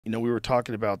You know, we were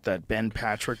talking about that Ben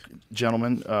Patrick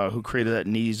gentleman who created that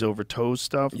knees over toes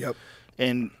stuff. Yep.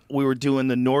 And we were doing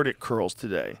the Nordic curls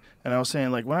today. And I was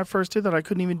saying, like, when I first did that, I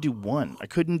couldn't even do one. I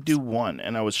couldn't do one.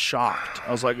 And I was shocked.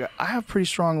 I was like, I have pretty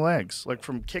strong legs, like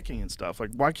from kicking and stuff.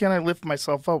 Like, why can't I lift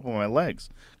myself up with my legs?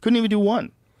 Couldn't even do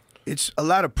one. It's a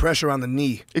lot of pressure on the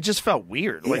knee. It just felt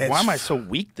weird. Like, Yeah, why am I so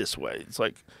weak this way? It's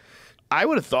like, I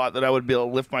would have thought that I would be able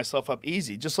to lift myself up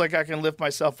easy, just like I can lift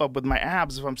myself up with my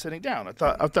abs if I'm sitting down. I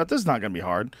thought this is not going to be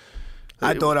hard.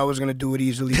 I thought I was going to do it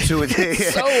easily, too.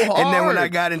 It's so hard. And then when I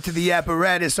got into the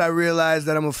apparatus, I realized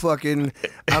that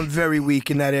I'm very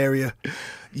weak in that area.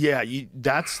 Yeah,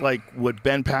 that's like what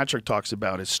Ben Patrick talks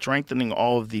about, is strengthening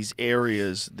all of these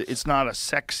areas. It's not a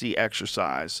sexy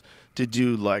exercise to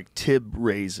do like tib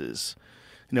raises.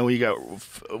 You know, you got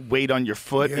weight on your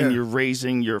foot and you're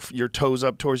raising your toes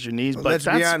up towards your knees. Well, but let's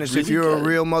be honest, really if you're good. a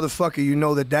real motherfucker, you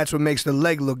know that that's what makes the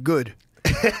leg look good.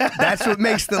 That's what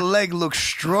makes the leg look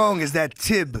strong, is that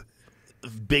tib.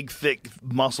 Big, thick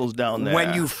muscles down there.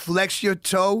 When you flex your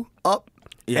toe up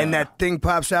and that thing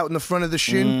pops out in the front of the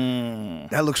shin,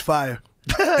 that looks fire.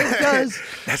 It does.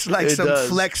 That's like It some does.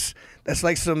 flex. That's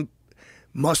like some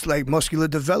muscular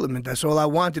development. That's all I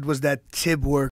wanted was that tib work.